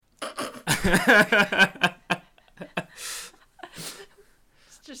It's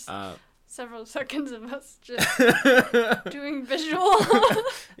just several seconds of us just doing visual.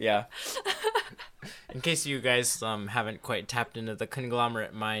 Yeah. In case you guys haven't quite tapped into the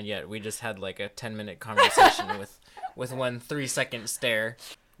conglomerate mind yet, we just had like a 10-minute conversation with one 3-second stare,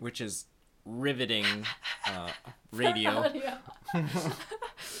 which is riveting radio.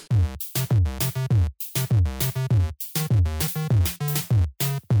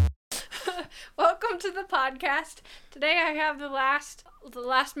 Welcome to the podcast. Today I have the last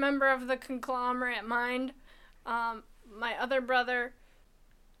member of the conglomerate mind, my other brother,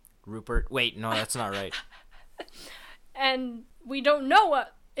 Rupert. Wait, no, that's not right. And we don't know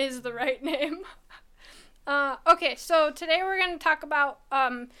what is the right name. Okay, so today we're going to talk about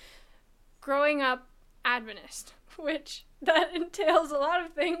growing up Adventist, which that entails a lot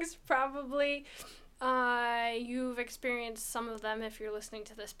of things. Probably you've experienced some of them if you're listening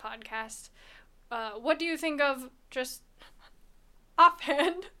to this podcast. What do you think of, just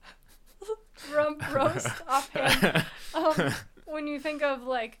offhand, rump roast offhand, when you think of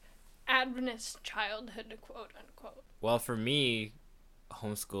like Adventist childhood, quote unquote? Well, for me,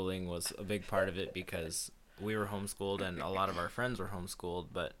 homeschooling was a big part of it because we were homeschooled and a lot of our friends were homeschooled,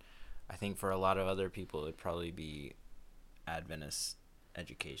 but I think for a lot of other people it'd probably be Adventist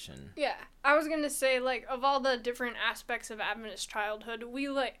education. Yeah, I was gonna say, like, of all the different aspects of Adventist childhood,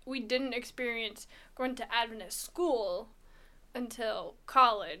 we didn't experience going to Adventist school until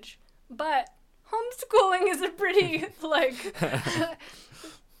college, but homeschooling is a pretty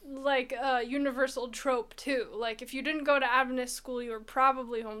universal trope too. Like, if you didn't go to Adventist school, you were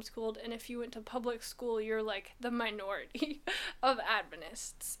probably homeschooled, and if you went to public school, you're like the minority of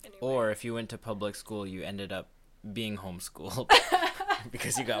Adventists anyway. Or if you went to public school, you ended up being homeschooled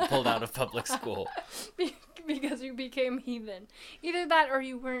because you got pulled out of public school. Because you became heathen. Either that or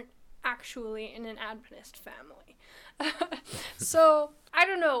you weren't actually in an Adventist family. So, I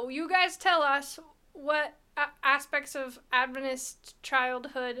don't know. You guys tell us what aspects of Adventist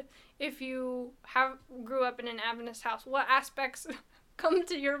childhood, if you grew up in an Adventist house, what aspects come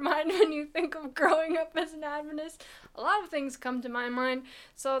to your mind when you think of growing up as an Adventist? A lot of things come to my mind,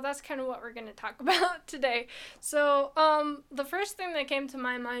 so that's kind of what we're going to talk about today. So, the first thing that came to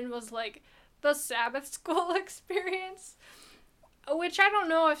my mind was, like, the Sabbath school experience, which I don't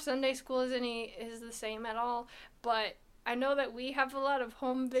know if Sunday school is the same at all, but I know that we have a lot of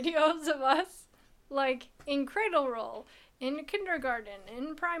home videos of us, like, in cradle roll, in kindergarten,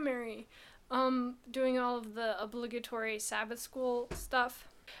 in primary, doing all of the obligatory Sabbath school stuff.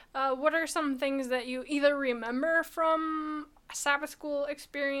 What are some things that you either remember from a Sabbath school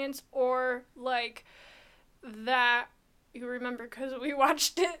experience or, like, that you remember because we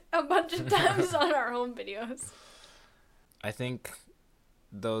watched it a bunch of times on our home videos? I think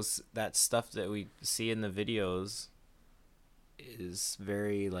that stuff that we see in the videos is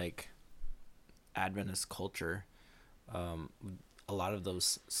very, like, Adventist culture. A lot of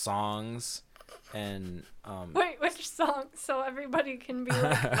those songs and Wait, which song? So everybody can be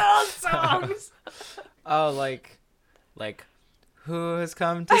like, those songs! Oh, like who has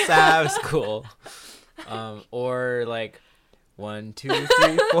come to Sabbath school? Or like 1, 2,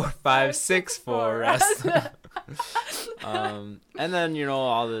 3, 4, 5, 6 for us. And then, you know,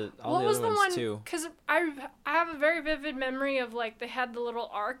 all the other ones too. Because I have a very vivid memory of, like, they had the little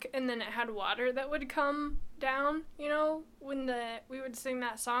ark and then it had water that would come down, you know, when we would sing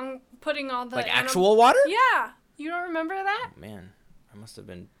that song, putting all the... Like actual water? Yeah. You don't remember that? Oh, man, I must have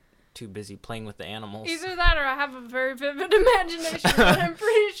been too busy playing with the animals. Either that or I have a very vivid imagination, but I'm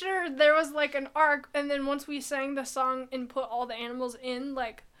pretty sure there was, like, an ark, and then once we sang the song and put all the animals in,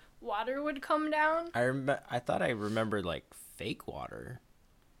 like, water would come down. I thought I remembered, like, fake water.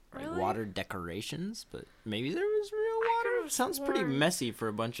 Like, really? Water decorations, but maybe there was real water. It sounds pretty messy for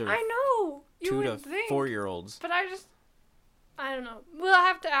a bunch of I know. 2 to 4-year-olds. But I don't know. We'll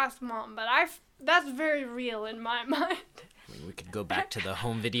have to ask Mom, but that's very real in my mind. I mean, we could go back to the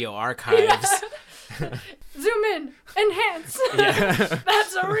home video archives. Yeah. Zoom in. Enhance. Yeah.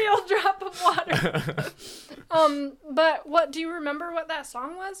 That's a real drop of water. But what, do you remember what that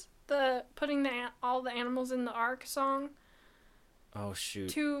song was? The putting all the animals in the ark song? Oh,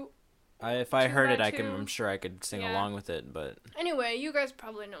 shoot. If I heard it, I'm sure I could sing along with it, but... Anyway, you guys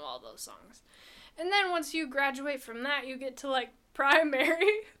probably know all those songs. And then once you graduate from that, you get to, like,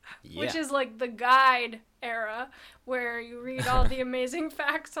 primary, which is, like, the guide era, where you read all the amazing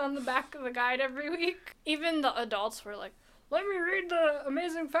facts on the back of the guide every week. Even the adults were like, let me read the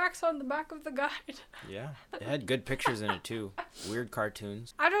amazing facts on the back of the guide. Yeah, it had good pictures in it, too. Weird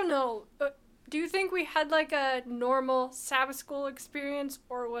cartoons. I don't know. do you think we had like a normal Sabbath school experience,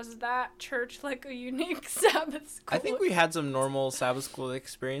 or was that church like a unique Sabbath school? I think we had some normal Sabbath school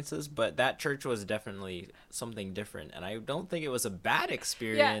experiences, but that church was definitely something different, and I don't think it was a bad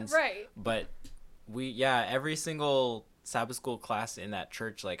experience. Yeah, right. But every single Sabbath school class in that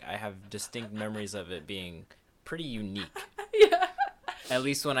church, like, I have distinct memories of it being pretty unique. Yeah. At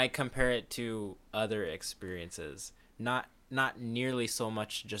least when I compare it to other experiences. Not nearly so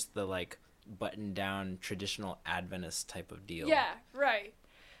much just the, like, button-down traditional Adventist type of deal. Yeah, right.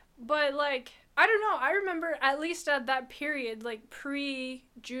 But, like, I don't know. I remember, at least at that period, like,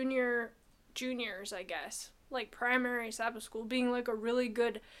 juniors, I guess, like, primary Sabbath school being, like, a really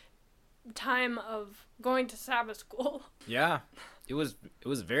good time of going to Sabbath school. Yeah. It was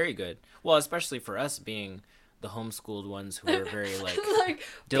very good. Well, especially for us being the homeschooled ones who were very, like,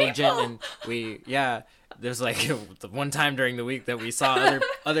 diligent, people! and there's, like, the one time during the week that we saw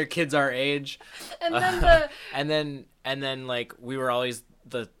other kids our age, And then and then like, we were always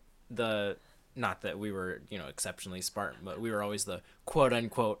the not that we were, exceptionally smart, but we were always the quote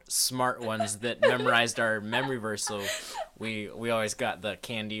unquote smart ones that memorized our memory verse, so we always got the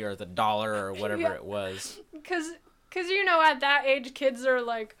candy or the dollar or whatever it was. Because at that age, kids are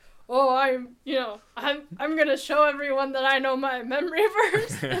like, oh, I'm gonna show everyone that I know my memory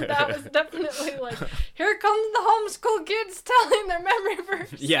verse. And that was definitely like, here comes the homeschool kids telling their memory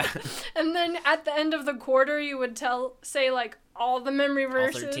verse. Yeah. And then at the end of the quarter, you would say like all the memory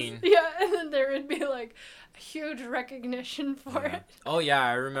verses. All 13. Yeah, and then there would be like a huge recognition for it. Oh yeah,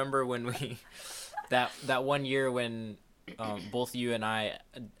 I remember when we that one year when both you and I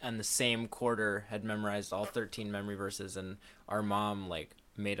in the same quarter had memorized all 13 memory verses, and our mom, like,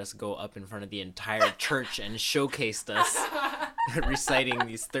 made us go up in front of the entire church and showcased us reciting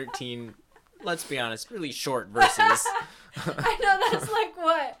these 13, let's be honest, really short verses. I know, that's like,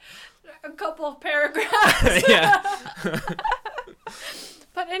 what, a couple of paragraphs. Yeah.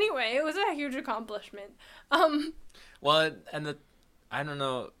 But anyway, it was a huge accomplishment. Well, and I don't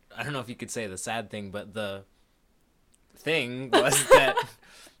know if you could say the sad thing, but the thing was that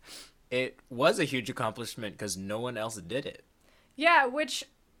it was a huge accomplishment because no one else did it. Yeah, which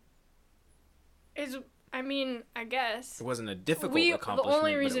is, I mean, I guess. It wasn't a difficult accomplishment, the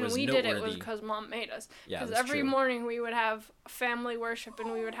only reason but it was we noteworthy. did it was because Mom made us. Yeah, because that's every true. morning we would have family worship,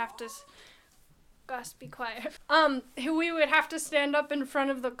 and we would have to... Gus, be quiet. We would have to stand up in front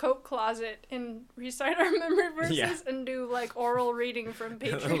of the coat closet and recite our memory verses and do, like, oral reading from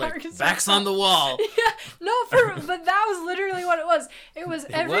Patriarchs. Like, backs on the wall. Yeah, no, but that was literally what it was. It was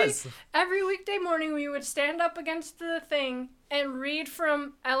every weekday morning we would stand up against the thing and read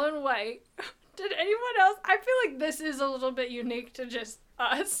from Ellen White. Did anyone else? I feel like this is a little bit unique to just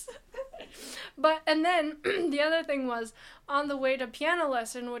us. And then the other thing was, on the way to piano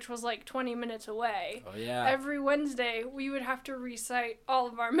lesson, which was like 20 minutes away. Oh yeah. Every Wednesday we would have to recite all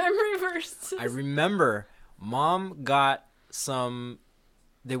of our memory verses. I remember Mom got some,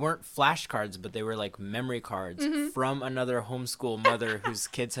 they weren't flashcards, but they were like memory cards from another homeschool mother whose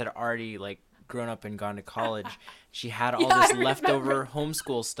kids had already, like, grown up and gone to college. She had all this leftover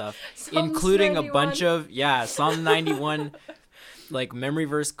homeschool stuff, including 91. A bunch of Psalm 91 like memory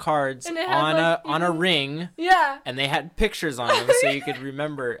verse cards on a ring. Yeah. And they had pictures on them so you could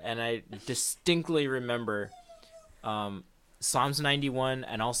remember, and I distinctly remember Psalms 91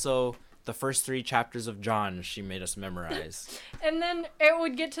 and also the first 3 chapters of John she made us memorize. And then it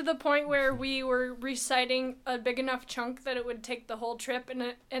would get to the point where we were reciting a big enough chunk that it would take the whole trip,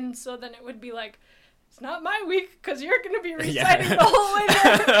 and so then it would be like, it's not my week because you're going to be reciting the whole way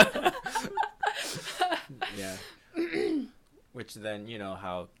there. Yeah. Which then, you know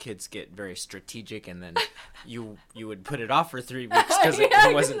how kids get very strategic, and then you would put it off for 3 weeks because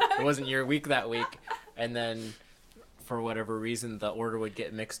it wasn't your week that week, and then for whatever reason the order would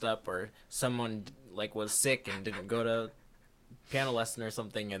get mixed up, or someone like was sick and didn't go to piano lesson or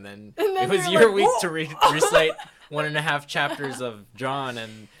something, and then it was your week to recite 1.5 chapters of John,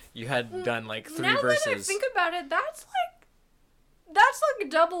 and you had done like 3 verses. Now that I think about it, that's like a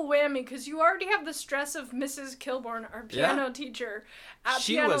double whammy, because you already have the stress of Mrs. Kilborn, our piano teacher, at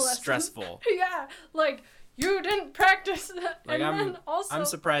she piano was lesson. Stressful. Yeah, like, you didn't practice that. Like, and then also, I'm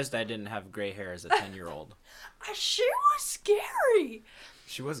surprised I didn't have gray hair as a 10-year-old. She was scary.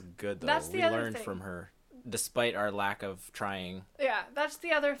 She was good, though. That's the we other learned thing. From her, despite our lack of trying. Yeah, that's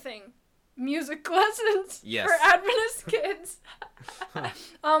the other thing. Music lessons Yes. for Adventist kids.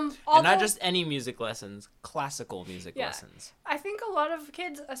 And not just any music lessons, classical music lessons. I think a lot of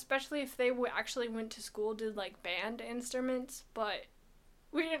kids, especially if they actually went to school, did like band instruments, but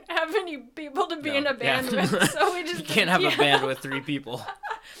we didn't have any people to be in a band with, so we just you can't have a band with 3 people.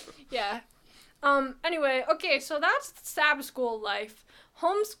 Yeah. Anyway, okay, so that's Sab school life.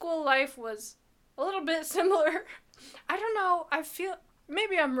 Homeschool life was a little bit similar. I don't know, I feel,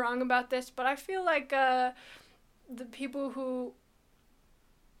 maybe I'm wrong about this, but I feel like, the people who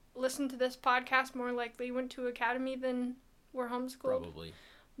listen to this podcast more likely went to academy than were homeschooled. Probably.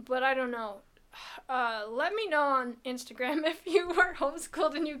 But I don't know. Let me know on Instagram if you were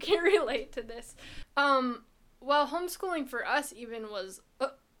homeschooled and you can relate to this. Well, homeschooling for us even was,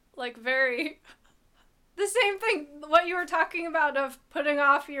 like, very... the same thing, what you were talking about of putting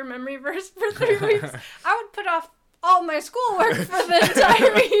off your memory verse for 3 weeks. I would put off all my schoolwork for the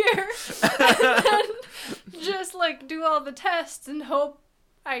entire year. And then just, like, do all the tests and hope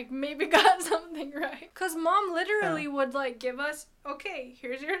I maybe got something right. Because Mom literally would, like, give us, okay,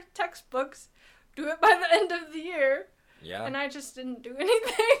 here's your textbooks. Do it by the end of the year. Yeah. And I just didn't do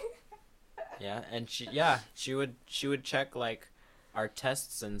anything. Yeah, and she would check, like, our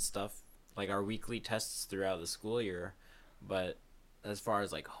tests and stuff, like our weekly tests throughout the school year. But as far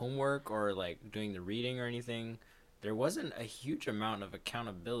as, like, homework or, like, doing the reading or anything, there wasn't a huge amount of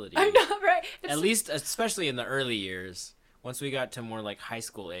accountability. I know, right? At least, especially in the early years. Once we got to more, like, high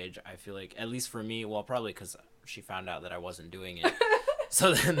school age, I feel like, at least for me, well, probably because she found out that I wasn't doing it.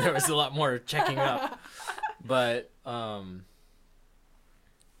 So then there was a lot more checking up. But,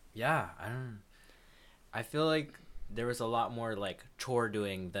 yeah, I feel like there was a lot more, like, chore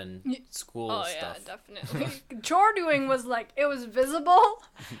doing than school stuff. Oh, yeah, definitely. Chore doing was, like, it was visible.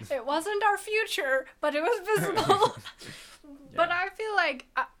 It wasn't our future, but it was visible. Yeah. But I feel like,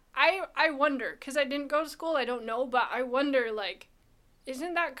 I wonder, because I didn't go to school, I don't know, but I wonder, like,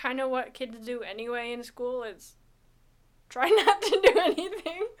 isn't that kind of what kids do anyway in school? It's try not to do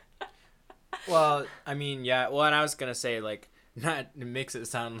anything. Well, I mean, yeah. Well, and I was going to say, like, it makes it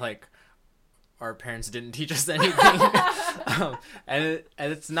sound like our parents didn't teach us anything. And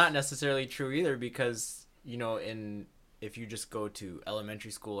it's not necessarily true either because, you know, if you just go to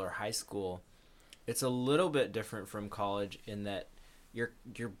elementary school or high school, it's a little bit different from college in that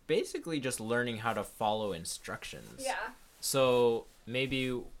you're basically just learning how to follow instructions. Yeah. So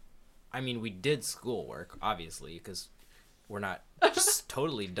maybe, I mean, we did schoolwork, obviously, because we're not just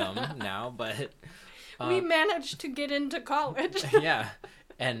totally dumb now, but... we managed to get into college. Yeah,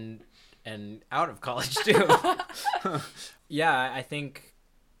 and out of college, too. Yeah, I think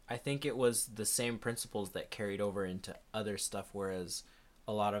it was the same principles that carried over into other stuff, whereas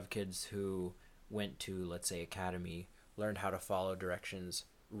a lot of kids who went to, let's say, academy, learned how to follow directions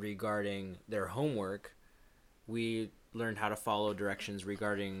regarding their homework. We learned how to follow directions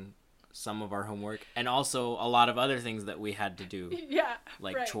regarding some of our homework and also a lot of other things that we had to do. Yeah,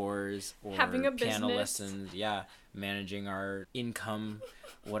 like right. Chores or having a piano business. lessons. Yeah, managing our income,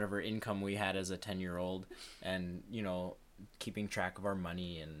 whatever income we had as a 10-year-old, and, you know, keeping track of our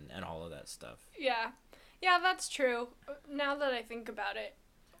money and all of that stuff. Yeah. Yeah, that's true. Now that I think about it.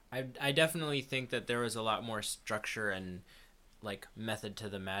 I definitely think that there was a lot more structure and, like, method to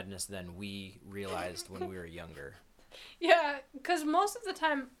the madness than we realized when we were younger. Yeah, because most of the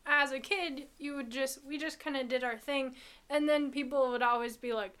time as a kid, we just kind of did our thing, and then people would always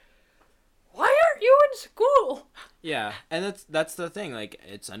be like, why aren't you in school? Yeah, and that's the thing, like,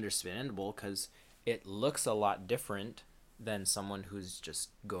 it's understandable because it looks a lot different than someone who's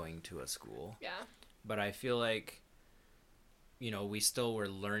just going to a school. Yeah. But I feel like, you know, we still were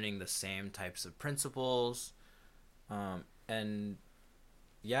learning the same types of principles, and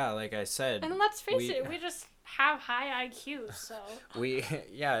yeah, like I said, and let's face it, we just have high IQ, so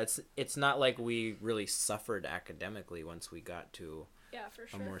it's not like we really suffered academically once we got to for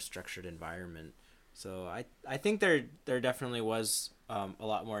sure. a more structured environment. So I think there definitely was a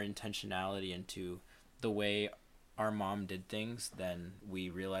lot more intentionality into the way our mom did things than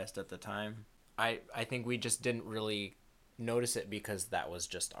we realized at the time. I think we just didn't really notice it because that was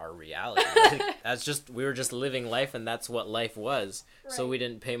just our reality. Like, we were just living life, and that's what life was. Right. So we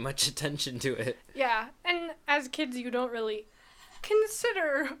didn't pay much attention to it. Yeah, and as kids, you don't really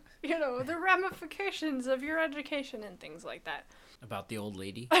consider, you know, the ramifications of your education and things like that. About the old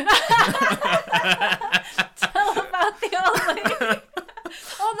lady? Tell about the old lady.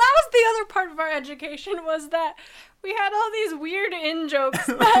 Oh, that was the other part of our education, was that we had all these weird in-jokes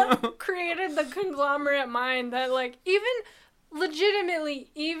that created the conglomerate mind that, like, even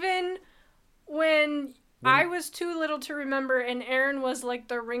when I was too little to remember and Aaron was, like,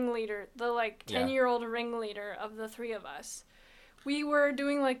 the ringleader, the, like, 10-year-old ringleader of the three of us, we were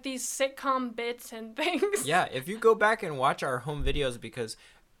doing, like, these sitcom bits and things. Yeah, if you go back and watch our home videos, because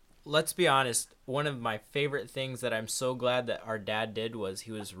let's be honest, one of my favorite things that I'm so glad that our dad did was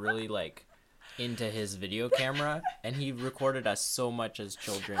he was really, like, into his video camera, and he recorded us so much as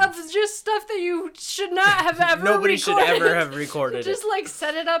children. Of just stuff that you should not have ever Nobody recorded. should ever have recorded Just it. like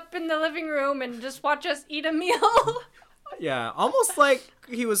set it up in the living room and just watch us eat a meal. Yeah, almost like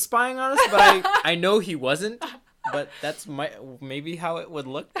he was spying on us, but I know he wasn't. But that's maybe how it would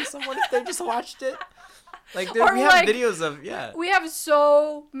look to someone if they just watched it. Like, we have videos of, We have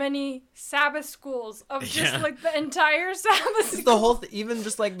so many Sabbath schools of just, like, the entire Sabbath school. The whole even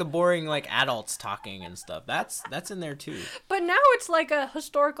just, like, the boring, like, adults talking and stuff. That's in there, too. But now it's, like, a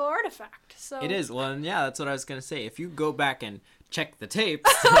historical artifact, so... It is. Well, and yeah, that's what I was going to say. If you go back and check the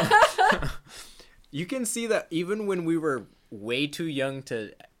tapes, you can see that even when we were way too young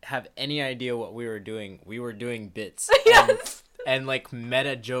to have any idea what we were doing bits. Yes! And like,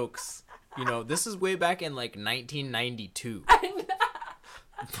 meta jokes. You know, this is way back in, like, 1992.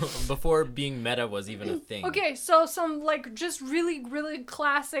 Before being meta was even a thing. Okay, so some, like, just really, really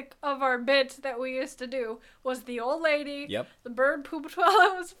classic of our bits that we used to do was the old lady, Yep. the bird pooped while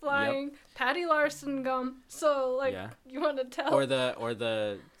it was flying, Patty Larson gum. So, like, you want to tell? Or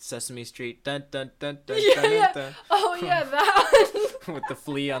the Sesame Street dun dun dun dun Yeah, dun, yeah. dun, Oh, yeah, that one. with the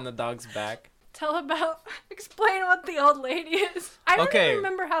flea on the dog's back. Explain what the old lady is. I don't Okay. even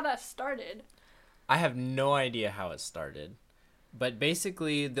remember how that started. I have no idea how it started. But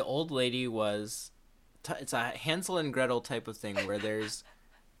basically, the old lady was... it's a Hansel and Gretel type of thing where there's...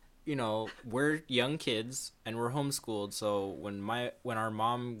 You know, we're young kids and we're homeschooled, so when our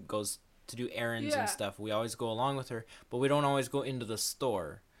mom goes to do errands and stuff, we always go along with her, but we don't always go into the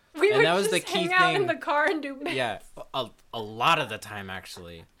store. We would that was just the key hang out in thing. the car and do bits. Yeah, a lot of the time,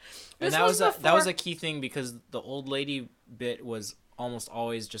 actually. And This that was that was before- a key thing because the old lady bit was almost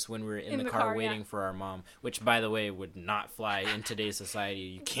always just when we were in the car waiting for our mom, which, by the way, would not fly in today's society.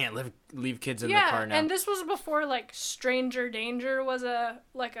 You can't leave kids in the car now. And this was before, like, stranger danger was a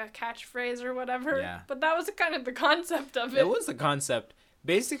catchphrase or whatever. Yeah. But that was kind of the concept of it. It was the concept.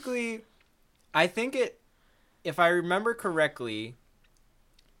 Basically, I think if I remember correctly,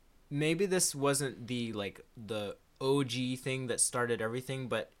 maybe this wasn't the OG thing that started everything,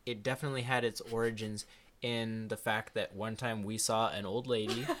 but it definitely had its origins in the fact that one time we saw an old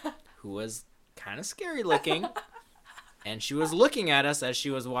lady who was kind of scary looking, and she was looking at us as she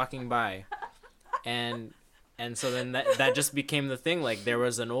was walking by. And so then that just became the thing. Like, there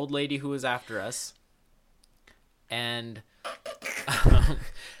was an old lady who was after us, and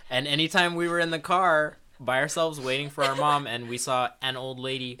anytime we were in the car by ourselves waiting for our mom and we saw an old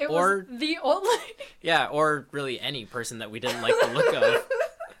lady, was the old lady. Yeah, or really any person that we didn't like the look of.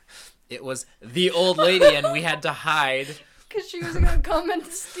 It was the old lady, and we had to hide. Because she was going to come and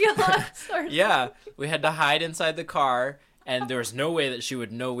steal us. Yeah, we had to hide inside the car, and there was no way that she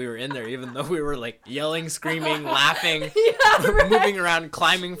would know we were in there, even though we were, like, yelling, screaming, laughing, moving around,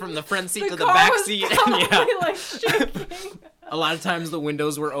 climbing from the front seat to the back seat. Probably, like, shaking. A lot of times the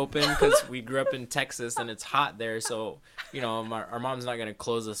windows were open because we grew up in Texas, and it's hot there, so, you know, our mom's not going to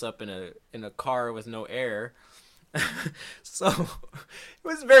close us up in a car with no air. So it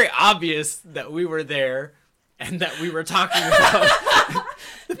was very obvious that we were there and that we were talking about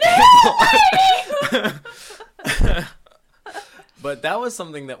the people. But that was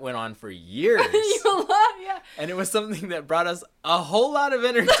something that went on for years. Yeah. And it was something that brought us a whole lot of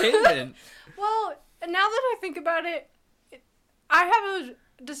entertainment. Well, now that I think about it, I have a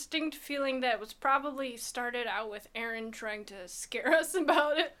distinct feeling that it was probably started out with Aaron trying to scare us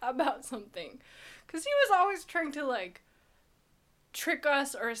about something. Because he was always trying to, like, trick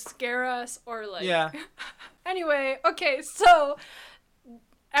us or scare us or, like... Yeah. Anyway, okay, so,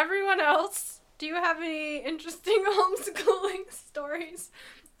 everyone else, do you have any interesting homeschooling stories?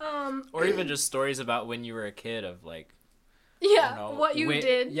 Or even just stories about when you were a kid of, like... Yeah, I don't know, what you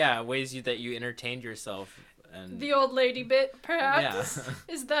did. Yeah, ways that you entertained yourself. And The old lady bit, perhaps?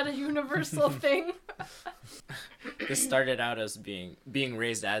 Yeah. Is that a universal thing? This started out as being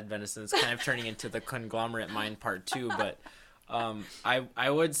raised Adventist, and it's kind of turning into the conglomerate mind part 2, but I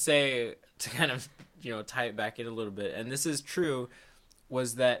would say, to kind of, you know, tie it back in a little bit, and this is true,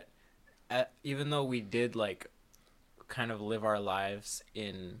 was that even though we did, like, kind of live our lives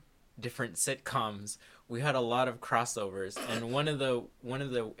in different sitcoms, we had a lot of crossovers, and one of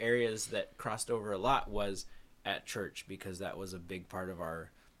the areas that crossed over a lot was at church, because that was a big part of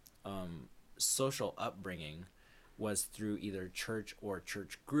our social upbringing, was through either church or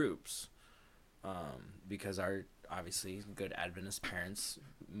church groups, because our obviously good Adventist parents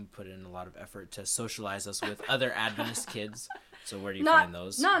put in a lot of effort to socialize us with other Adventist kids. So where do you find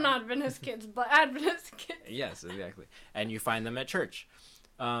those? Not Adventist kids, but Adventist kids. Yes, exactly. And you find them at church.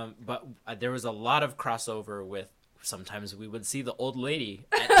 But there was a lot of crossover with, sometimes we would see the old lady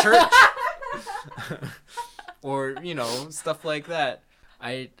at church. Or, you know, stuff like that.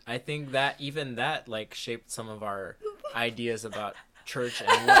 I think that even that, like, shaped some of our ideas about church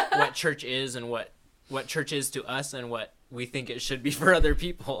and what church is and what church is to us and what we think it should be for other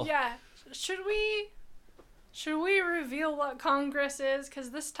people. Yeah. Should we reveal what Congress is? Because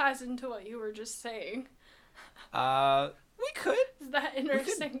this ties into what you were just saying. We could. Is that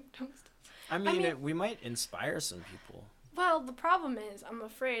interesting? I mean, we might inspire some people. Well, the problem is, I'm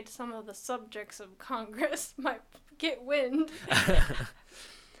afraid some of the subjects of Congress might get wind.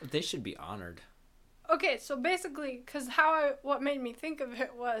 They should be honored. Okay, so basically, because what made me think of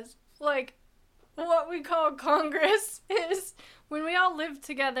it was, like, what we call Congress is when we all lived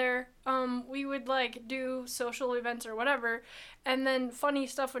together, we would, like, do social events or whatever, and then funny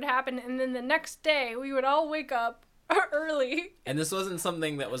stuff would happen, and then the next day, we would all wake up early. And this wasn't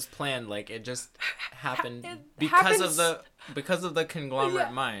something that was planned, like, it just happened because of the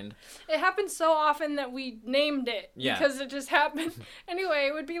conglomerate mind. It happened so often that we named it because it just happened. Anyway,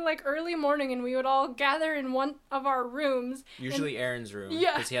 it would be like early morning and we would all gather in one of our rooms. Usually Aaron's room,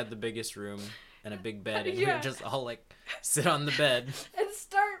 because he had the biggest room and a big bed, and we would just all, like, sit on the bed. And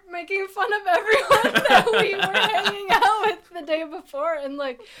start making fun of everyone that we were hanging out with the day before and,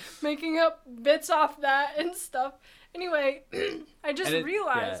 like, making up bits off that and stuff. Anyway, I just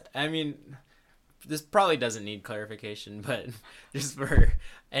realized. Yeah, I mean, this probably doesn't need clarification, but just for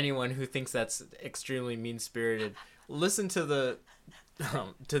anyone who thinks that's extremely mean-spirited, listen to the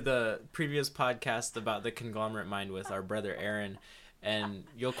previous podcast about the conglomerate mind with our brother Aaron, and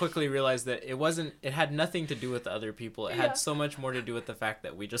you'll quickly realize that it had nothing to do with the other people. It had so much more to do with the fact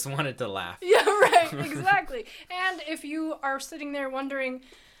that we just wanted to laugh. Yeah, right, exactly. And if you are sitting there wondering,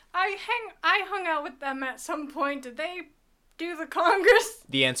 I hung out with them at some point. Did they do the Congress?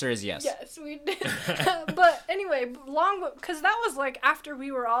 The answer is yes. Yes, we did. But anyway, because that was like after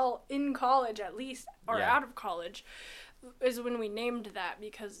we were all in college at least, or out of college, is when we named that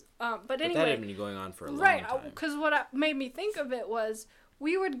because, but anyway. That had been going on for a long time. Right, because what made me think of it was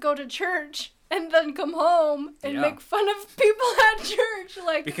we would go to church and then come home and make fun of people at church,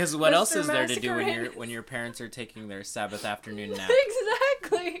 like because what Mr. else is there to do Masquerade. when your parents are taking their Sabbath afternoon nap?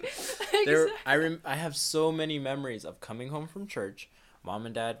 Exactly. I have so many memories of coming home from church. Mom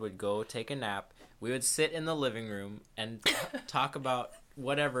and Dad would go take a nap. We would sit in the living room and talk about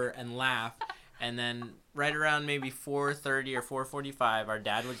whatever and laugh. And then right around maybe 4:30 or 4:45, our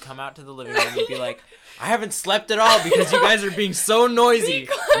dad would come out to the living room and be like, I haven't slept at all because you guys are being so noisy.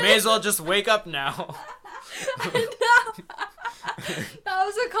 May as well just wake up now. That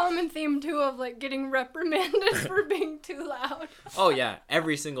was a common theme, too, of, like, getting reprimanded for being too loud. Oh, yeah,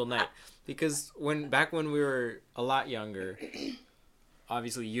 every single night. Because back when we were a lot younger,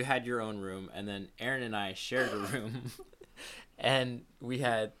 obviously you had your own room, and then Aaron and I shared a room. And we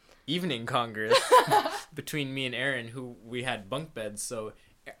had evening Congress between me and Aaron, who we had bunk beds. So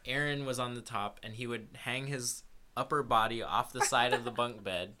Aaron was on the top, and he would hang his upper body off the side of the bunk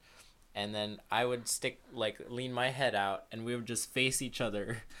bed. And then I would lean my head out, and we would just face each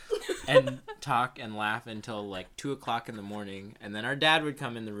other and talk and laugh until, like, 2 o'clock in the morning. And then our dad would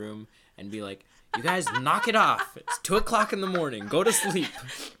come in the room and be like, you guys knock it off. It's 2 o'clock in the morning. Go to sleep.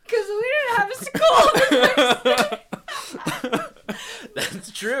 Because we didn't have school the next day.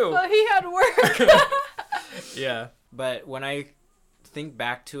 That's true. But he had work. Yeah. But when I think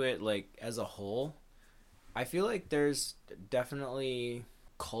back to it, like, as a whole, I feel like there's definitely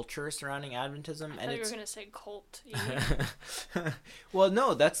culture surrounding Adventism. I thought you were going to say cult. Well,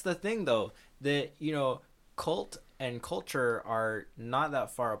 no, that's the thing, though. That, you know, cult and culture are not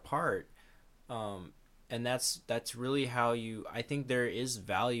that far apart. And that's really how I think there is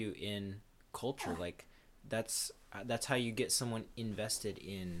value in culture. Like, that's how you get someone invested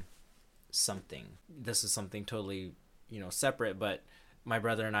in something. This is something totally, you know, separate, but my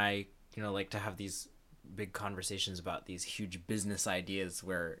brother and I, you know, like to have these big conversations about these huge business ideas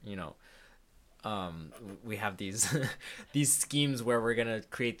where, you know, we have these these schemes where we're gonna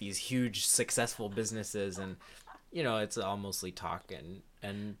create these huge successful businesses, and, you know, it's all mostly talk,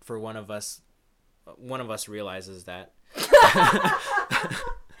 and for one of us realizes that.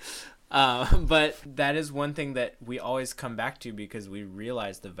 But that is one thing that we always come back to, because we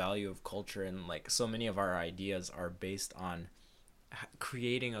realize the value of culture, and, like, so many of our ideas are based on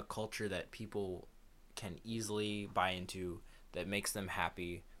creating a culture that people can easily buy into, that makes them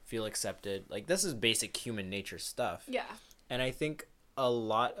happy, feel accepted. Like, this is basic human nature stuff. Yeah. And I think a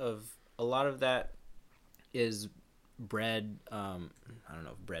lot of that is bred, I don't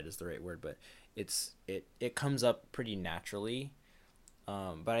know if bred is the right word, but it comes up pretty naturally.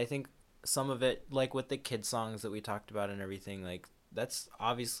 But I think some of it, like with the kid songs that we talked about and everything, like, that's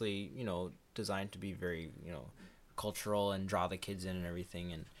obviously, you know, designed to be very, cultural and draw the kids in and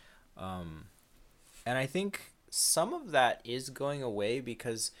everything. And I think some of that is going away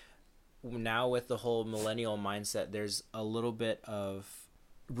because now with the whole millennial mindset, there's a little bit of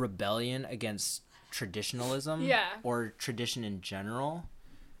rebellion against traditionalism or tradition in general.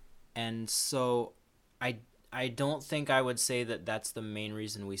 And so I don't think I would say that that's the main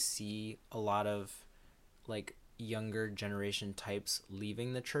reason we see a lot of like younger generation types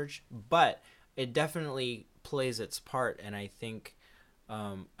leaving the church, but it definitely plays its part. And I think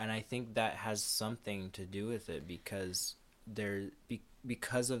that has something to do with it because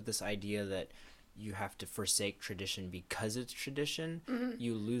because of this idea that you have to forsake tradition because it's tradition,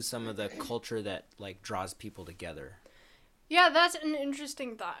 you lose some of the culture that like draws people together. Yeah, that's an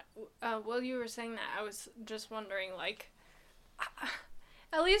interesting thought. While you were saying that, I was just wondering, like,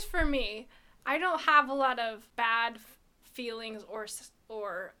 at least for me, I don't have a lot of bad feelings or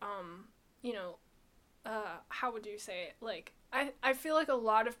how would you say it? Like, I feel like a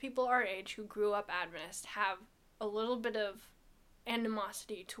lot of people our age who grew up Adventist have a little bit of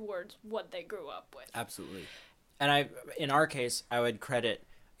animosity towards what they grew up with. Absolutely. And in our case, I would credit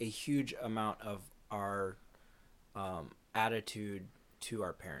a huge amount of our attitude to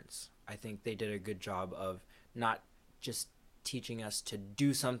our parents. I think they did a good job of not just teaching us to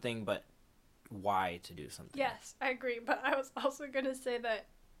do something, but why to do something. Yes, I agree. But I was also going to say that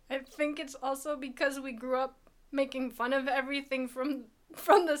I think it's also because we grew up making fun of everything from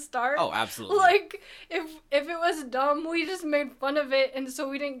the start. Oh, absolutely. Like, if it was dumb, we just made fun of it, and so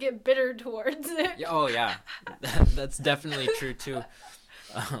we didn't get bitter towards it. Oh, yeah. That's definitely true, too.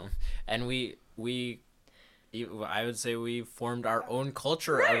 And I would say we formed our own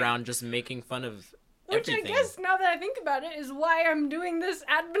culture around just making fun of everything. Which I guess, now that I think about it, is why I'm doing this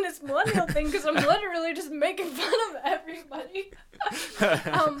Adventist millennial thing, because I'm literally just making fun of everybody.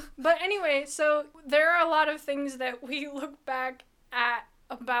 But anyway, so there are a lot of things that we look back at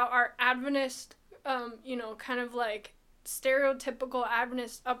about our Adventist, kind of like stereotypical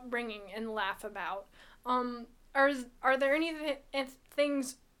Adventist upbringing and laugh about. Are there any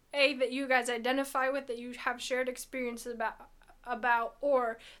things that you guys identify with, that you have shared experiences about,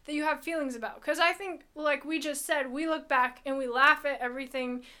 or that you have feelings about? Because I think, like we just said, we look back and we laugh at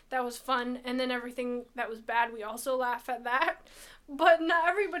everything that was fun, and then everything that was bad, we also laugh at that. But not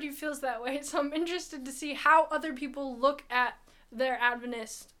everybody feels that way, so I'm interested to see how other people look at their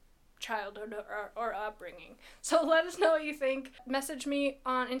Adventist childhood or upbringing. So let us know what you think. Message me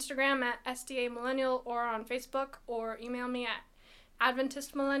on Instagram at SDA Millennial, or on Facebook, or email me at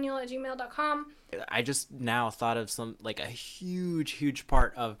adventistmillennial@gmail.com. I just now thought of a huge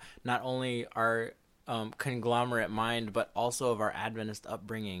part of not only our conglomerate mind, but also of our Adventist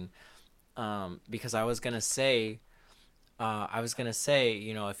upbringing. Because I was gonna say,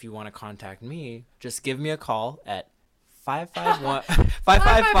 if you want to contact me, just give me a call at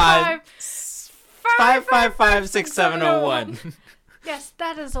 555-6701. Yes,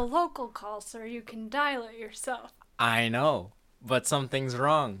 that is a local call, sir. You can dial it yourself. I know, but something's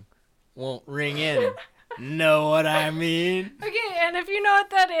wrong. Won't ring in. Know what I mean? Okay, and if you know what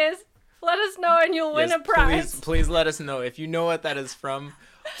that is, let us know and you'll win a prize. Please let us know. If you know what that is from,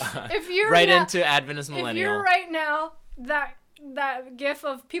 if you're into Adventist Millennial. If you're right now, that gif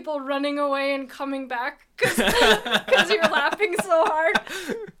of people running away and coming back because you're laughing so hard,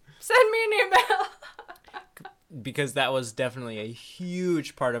 send me an email. Because that was definitely a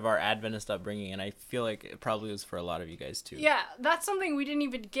huge part of our Adventist upbringing, and I feel like it probably was for a lot of you guys too. Yeah, that's something we didn't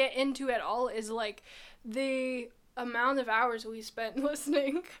even get into at all, is like the amount of hours we spent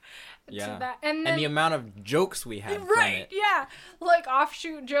listening to that. And the amount of jokes we had from it. Yeah. Like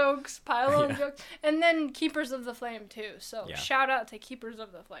offshoot jokes, pile-on jokes. And then Keepers of the Flame, too. So shout out to Keepers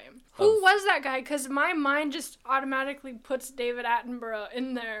of the Flame. Who was that guy? Because my mind just automatically puts David Attenborough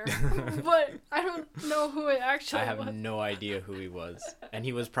in there. But I don't know who it actually was. I have no idea who he was. And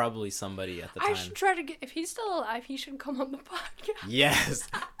he was probably somebody at the time. I should try to get... If he's still alive, he should come on the podcast. Yes.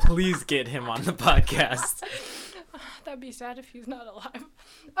 Please get him on the podcast. That'd be sad if he's not alive.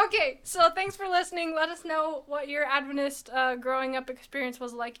 Okay, so thanks for listening. Let us know what your Adventist growing up experience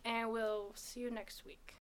was like, and we'll see you next week.